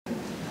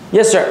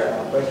Yes, sir.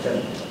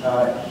 Question.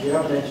 You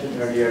have mentioned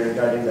earlier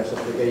regarding the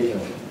supplication.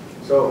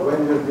 So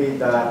when will be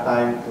the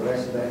time to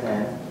raise the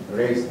hand?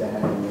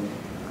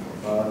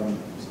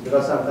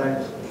 Because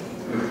sometimes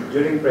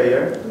during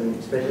prayer,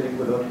 especially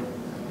Qunut,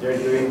 they're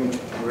doing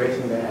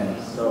raising the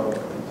hands. So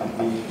it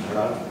be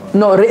allowed?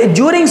 No,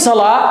 during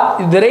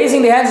Salah, the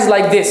raising the hands is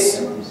like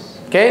this.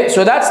 Okay,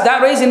 so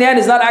that raising the hand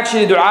is not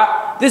actually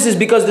dua. This is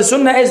because the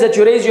sunnah is that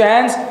you raise your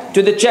hands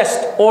to the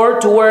chest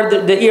or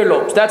toward the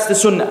earlobes. That's the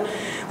sunnah.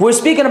 We're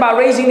speaking about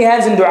raising the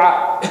hands in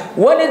dua.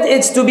 When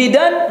it's to be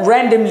done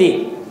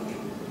randomly.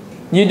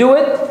 You do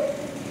it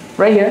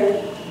right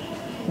here.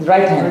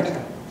 Right hand.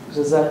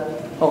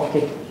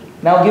 Okay.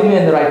 Now give me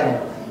in the right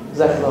hand.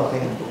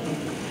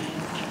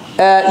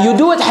 You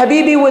do it,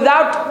 Habibi,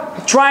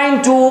 without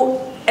trying to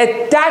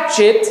attach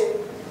it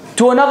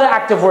to another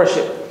act of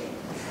worship.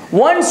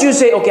 Once you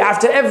say, okay,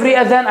 after every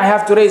adhan, I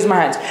have to raise my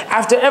hands.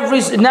 After every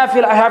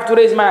nafil, I have to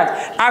raise my hands.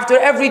 After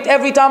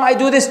every time I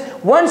do this,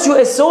 once you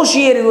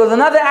associate it with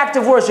another act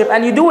of worship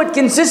and you do it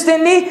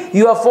consistently,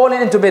 you have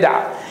fallen into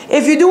bid'ah.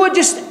 If you do it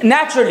just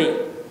naturally,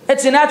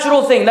 it's a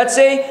natural thing. Let's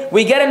say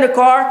we get in the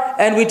car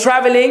and we're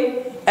traveling,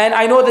 and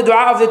I know the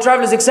dua of the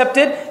travel is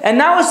accepted, and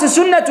now it's the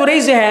sunnah to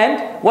raise your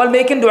hand while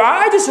making dua.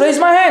 I just raise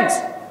my hands.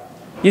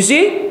 You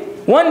see?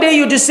 One day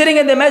you're just sitting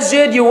in the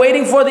masjid, you're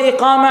waiting for the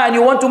iqamah and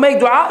you want to make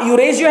dua, you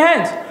raise your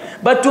hands.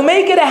 But to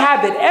make it a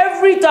habit,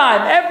 every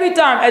time,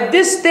 at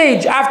this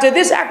stage, after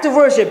this act of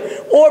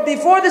worship, or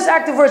before this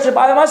act of worship,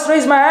 I must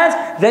raise my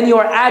hands, then you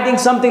are adding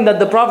something that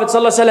the Prophet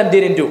ﷺ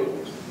didn't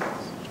do.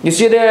 You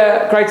see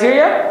the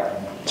criteria?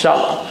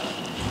 Inshallah.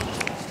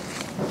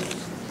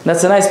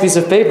 That's a nice piece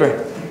of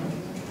paper.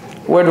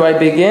 Where do I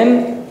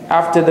begin?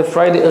 After the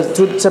Friday,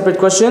 two separate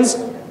questions?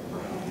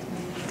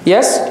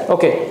 Yes?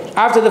 Okay.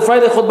 After the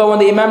Friday khutbah, when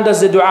the Imam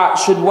does the dua,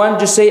 should one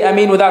just say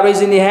Ameen without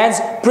raising the hands?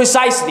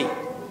 Precisely.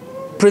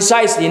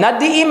 Precisely. Not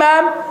the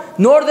Imam,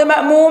 nor the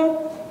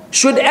Ma'moom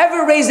should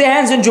ever raise their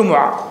hands in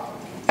Jumu'ah.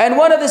 And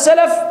one of the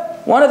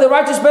Salaf, one of the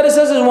righteous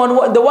predecessors,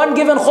 the one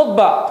given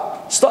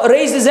khutbah,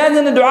 raised his hands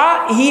in the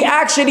dua, he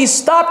actually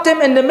stopped him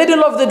in the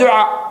middle of the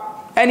dua.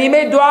 And he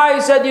made dua,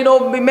 he said, you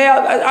know,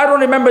 I don't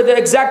remember the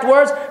exact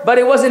words, but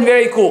it wasn't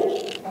very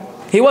cool.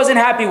 He wasn't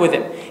happy with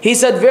him. He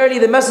said, verily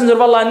the Messenger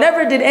of Allah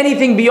never did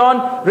anything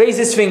beyond raise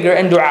his finger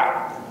and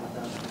dua.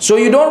 So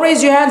you don't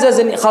raise your hands as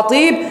a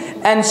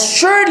khatib, and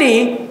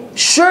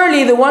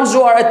surely the ones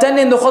who are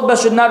attending the khutbah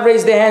should not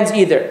raise their hands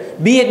either,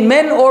 be it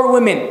men or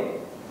women.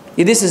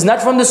 This is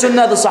not from the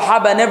sunnah. The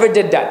Sahaba never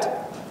did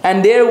that.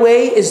 And their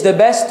way is the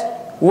best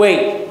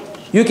way.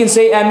 You can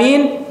say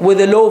Ameen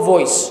with a low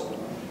voice.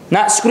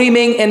 Not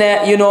screaming in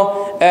a,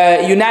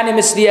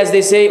 unanimously, as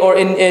they say, or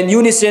in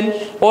unison.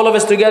 All of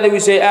us together we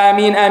say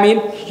Ameen,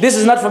 Ameen. This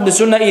is not from the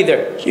sunnah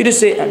either. You just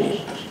say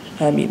Ameen,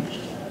 Ameen.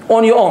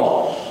 On your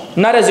own.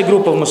 Not as a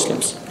group of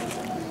Muslims.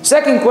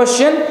 Second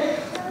question.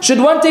 Should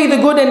one take the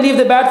good and leave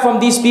the bad from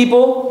these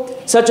people,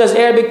 such as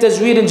Arabic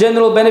tajweed and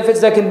general benefits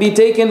that can be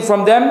taken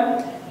from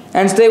them,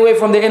 and stay away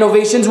from the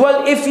innovations?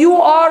 Well, if you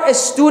are a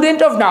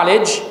student of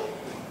knowledge,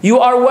 you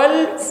are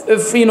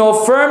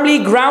firmly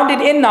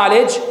grounded in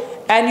knowledge,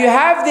 and you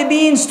have the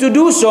means to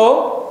do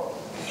so,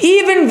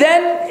 even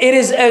then it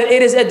is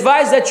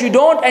advised that you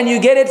don't, and you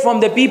get it from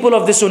the people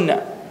of the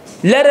sunnah.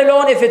 Let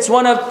alone if it's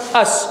one of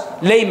us,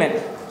 laymen.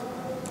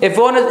 If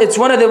it's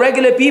one of the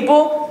regular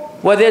people,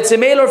 whether it's a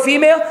male or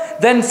female,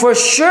 then for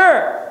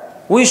sure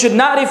we should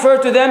not refer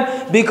to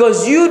them,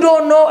 because you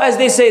don't know, as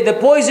they say, the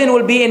poison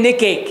will be in the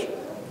cake.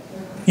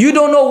 You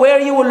don't know where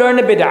you will learn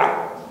a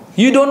bid'ah.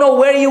 You don't know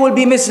where you will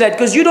be misled,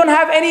 because you don't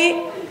have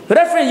any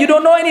reference, you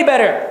don't know any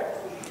better.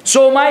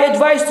 So my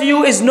advice to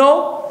you is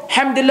no.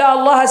 Alhamdulillah,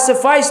 Allah has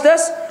sufficed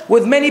us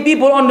with many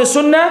people on the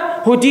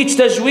sunnah who teach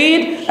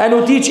tajweed and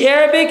who teach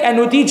Arabic and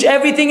who teach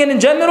everything in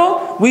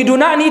general. We do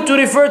not need to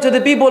refer to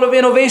the people of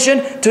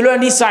innovation to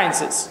learn these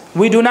sciences.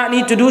 We do not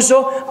need to do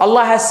so.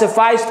 Allah has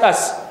sufficed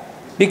us,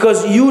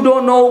 because you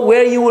don't know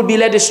where you will be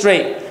led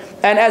astray.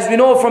 And as we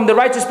know from the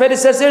righteous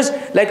predecessors,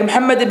 like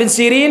Muhammad ibn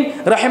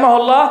Sirin,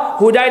 rahimahullah,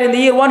 who died in the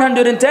year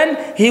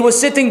 110, he was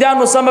sitting down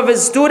with some of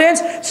his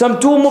students. Some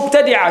two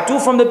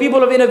from the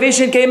people of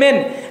innovation came in,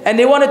 and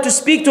they wanted to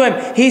speak to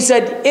him. He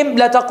said,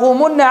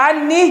 لَتَقُومُنَّ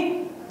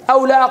عَنِّي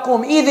أَوْ لَا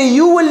أَقُومُ. Either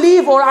you will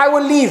leave or I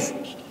will leave.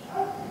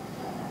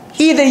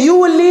 Either you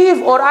will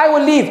leave or I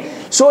will leave.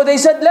 So they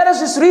said, let us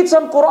just read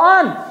some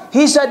Quran.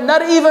 He said,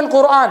 not even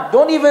Quran.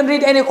 Don't even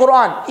read any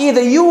Quran.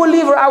 Either you will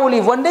leave or I will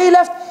leave. When they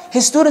left,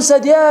 his students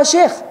said, yeah,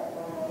 Shaykh,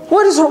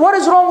 what is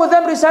wrong with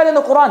them reciting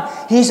the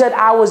Quran? He said,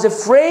 I was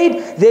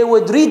afraid they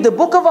would read the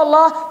book of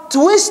Allah,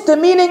 twist the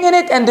meaning in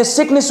it, and the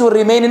sickness will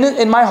remain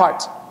in my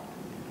heart.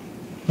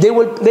 They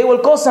will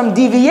cause some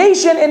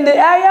deviation in the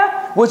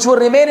ayah, which will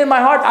remain in my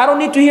heart. I don't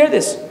need to hear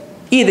this.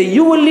 Either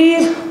you will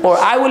leave or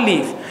I will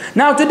leave.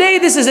 Now today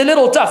this is a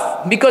little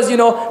tough, because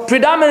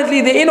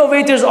predominantly the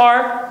innovators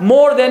are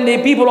more than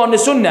the people on the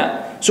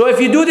sunnah. So if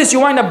you do this, you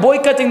wind up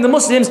boycotting the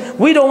Muslims.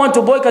 We don't want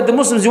to boycott the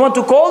Muslims. We want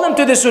to call them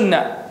to the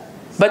sunnah.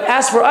 But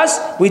as for us,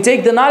 we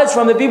take the knowledge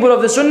from the people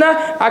of the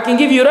sunnah. I can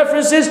give you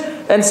references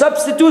and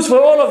substitutes for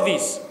all of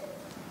these.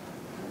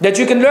 that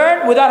you can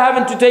learn without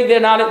having to take their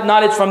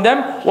knowledge from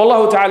them.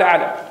 Wallahu ta'ala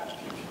alam.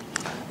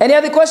 Any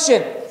other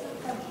question?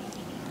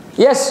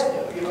 Yes?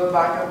 People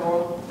back at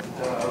home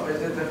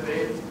visit the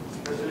grave,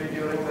 especially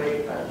during the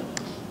Eid time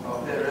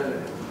of their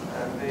relatives,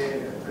 and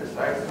they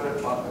recite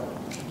Surat-ul-Maa'idah.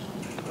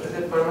 So is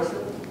it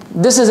permissible?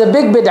 This is a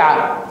big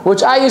bid'ah,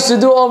 which I used to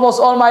do almost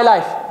all my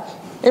life.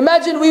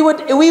 Imagine we would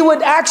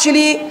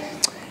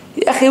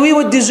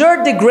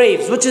desert the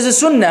graves, which is a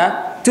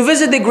sunnah, to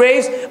visit the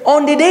graves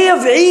on the day of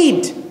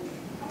Eid.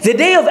 The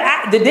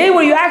day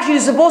where you're actually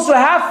supposed to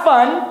have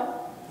fun,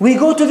 we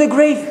go to the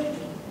grave.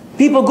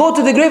 People go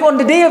to the grave on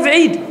the day of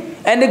Eid.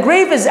 And the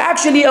grave is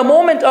actually a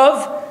moment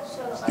of,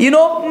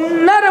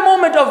 not a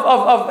moment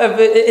of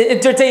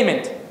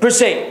entertainment, per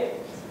se.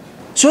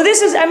 So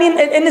this is, and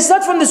it's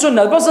not from the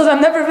sunnah. The Prophet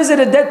ﷺ never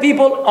visited dead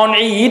people on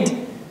Eid,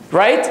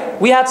 right?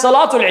 We had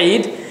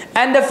Salatul-Eid,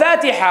 and the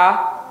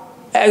Fatiha,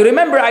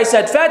 remember I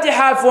said,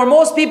 Fatiha for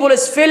most people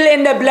is fill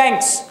in the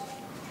blanks.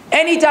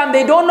 Anytime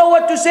they don't know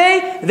what to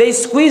say, they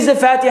squeeze the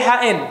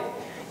Fatiha in.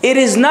 It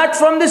is not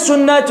from the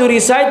sunnah to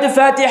recite the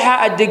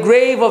Fatiha at the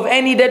grave of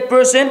any dead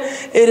person.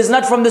 It is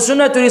not from the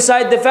sunnah to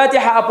recite the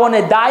Fatiha upon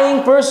a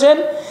dying person.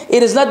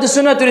 It is not the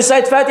sunnah to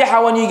recite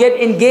Fatiha when you get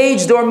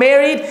engaged or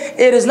married.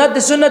 It is not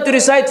the sunnah to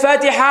recite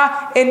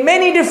Fatiha in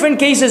many different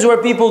cases where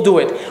people do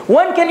it.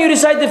 When can you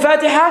recite the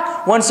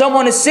Fatiha? When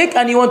someone is sick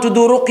and you want to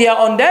do ruqya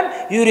on them,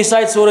 you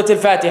recite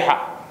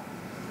Surat-al-Fatiha.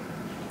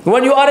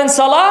 When you are in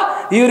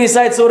salah, you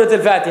recite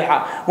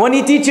Surat-al-Fatiha. When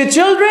you teach your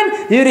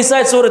children, you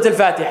recite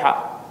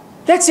Surat-al-Fatiha.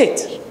 That's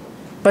it.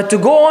 But to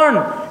go on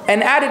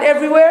and add it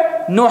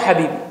everywhere, no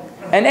habibi.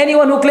 And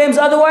anyone who claims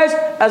otherwise,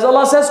 as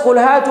Allah says, قُلْ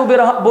هَاتُوا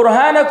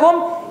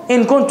بُرْهَانَكُمْ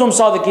إِن كُنْتُمْ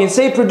صَادِقِينَ.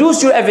 Say,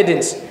 produce your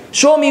evidence.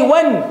 Show me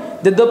when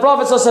did the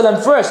Prophet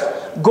ﷺ first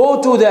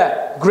go to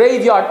the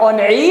graveyard on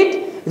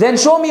Eid. Then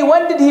show me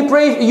when did he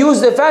use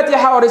the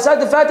Fatiha or recite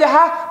the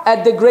Fatiha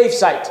at the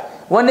gravesite.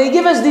 When they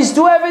give us these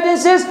two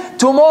evidences,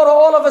 tomorrow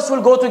all of us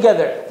will go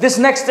together. This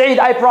next Eid,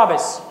 I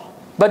promise.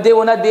 But they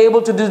will not be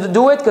able to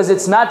do it because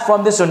it's not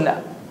from the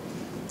sunnah.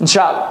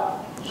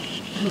 Inshallah.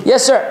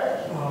 Yes,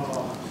 sir.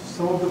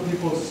 Some of the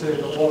people say,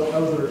 the old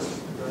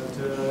elders,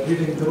 that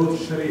reading Durud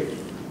Sharif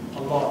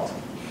a lot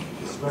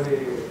is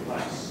very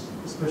nice,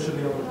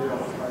 especially on the day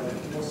of Friday.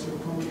 What's your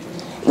comment?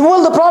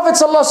 Well, the Prophet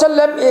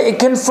ﷺ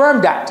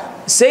confirmed that.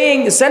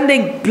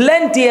 Sending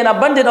plenty and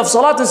abundant of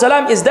salat and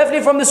salam is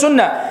definitely from the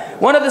sunnah.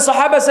 One of the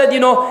Sahaba said,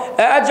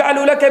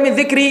 أَجْعَلُ لَكَ مِن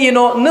ذِكْرِي,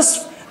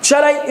 نصف.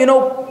 Shall I,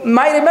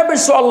 my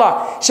remembrance to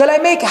Allah, shall I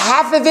make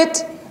half of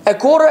it, a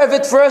quarter of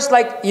it first,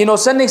 like,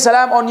 sending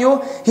salam on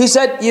you? He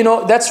said,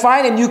 that's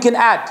fine and you can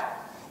add.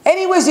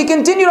 Anyways, he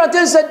continued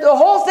until he said the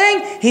whole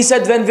thing. He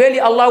said, then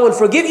verily Allah will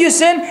forgive you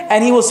sin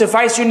and He will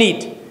suffice your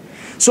need.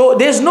 So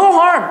there's no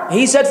harm.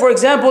 He said, for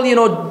example,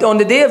 on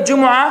the day of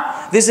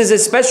Jumu'ah, this is a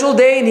special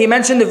day, and he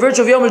mentioned the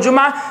virtue of Yawm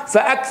al-Jumu'ah,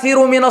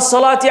 فَأَكْثِرُوا مِنَ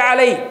الصَّلَاةِ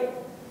عَلَيْهِ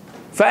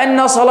فَأَنَّ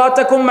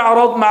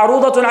صَلَاتَكُمْ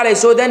مَعْرُوضَةٌ عَلَيْهِ.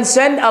 So then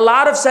send a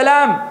lot of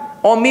salam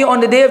on me on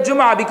the day of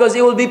Jumu'ah, because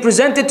it will be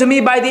presented to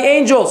me by the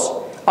angels.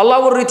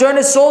 Allah will return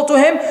His soul to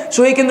him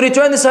so he can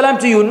return the salam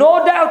to you.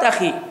 No doubt,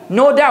 akhi,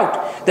 no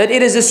doubt that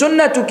it is a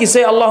sunnah to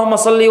say Allahumma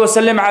salli wa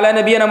sallim ala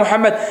nabiyyina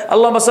Muhammad,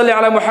 Allahumma salli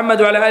ala Muhammad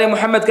wa ala ali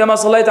Muhammad kama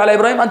sallayta ala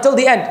Ibrahim, until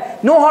the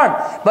end. No harm.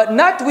 But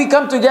not we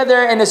come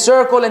together in a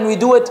circle and we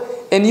do it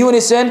in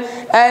unison,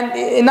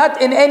 and not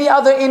in any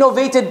other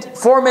innovated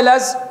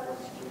formulas,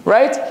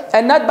 right?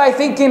 And not by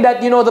thinking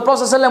that, the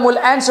Prophet ﷺ will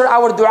answer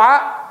our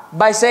dua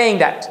by saying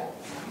that.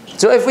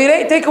 So if we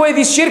take away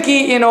these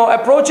shirky,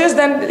 approaches,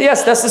 then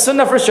yes, that's the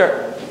sunnah for sure.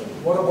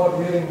 What about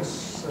hearing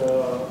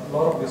a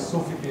lot of the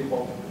Sufi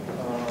people?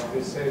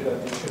 They say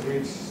that you should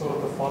read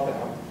Surah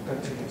Al-Fatiha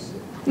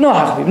continuously. No,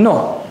 Habib,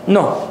 no.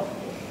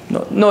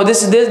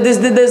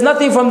 There's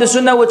nothing from the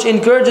sunnah which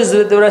encourages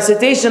the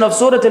recitation of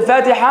Surah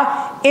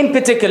Al-Fatiha in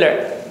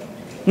particular.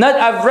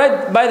 I've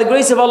read, by the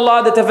grace of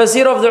Allah, the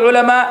tafsir of the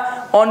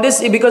ulama on this,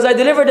 because I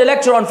delivered a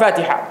lecture on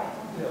Fatiha.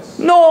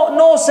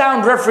 No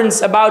sound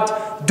reference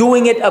about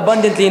doing it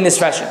abundantly in this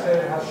fashion.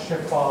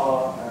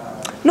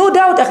 No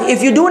doubt,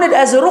 if you're doing it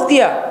as a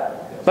ruqya,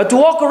 but to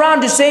walk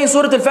around just saying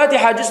Surah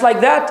Al-Fatiha just like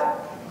that,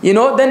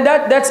 then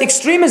that's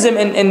extremism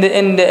in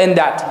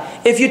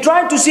that. If you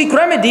try to seek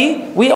remedy, we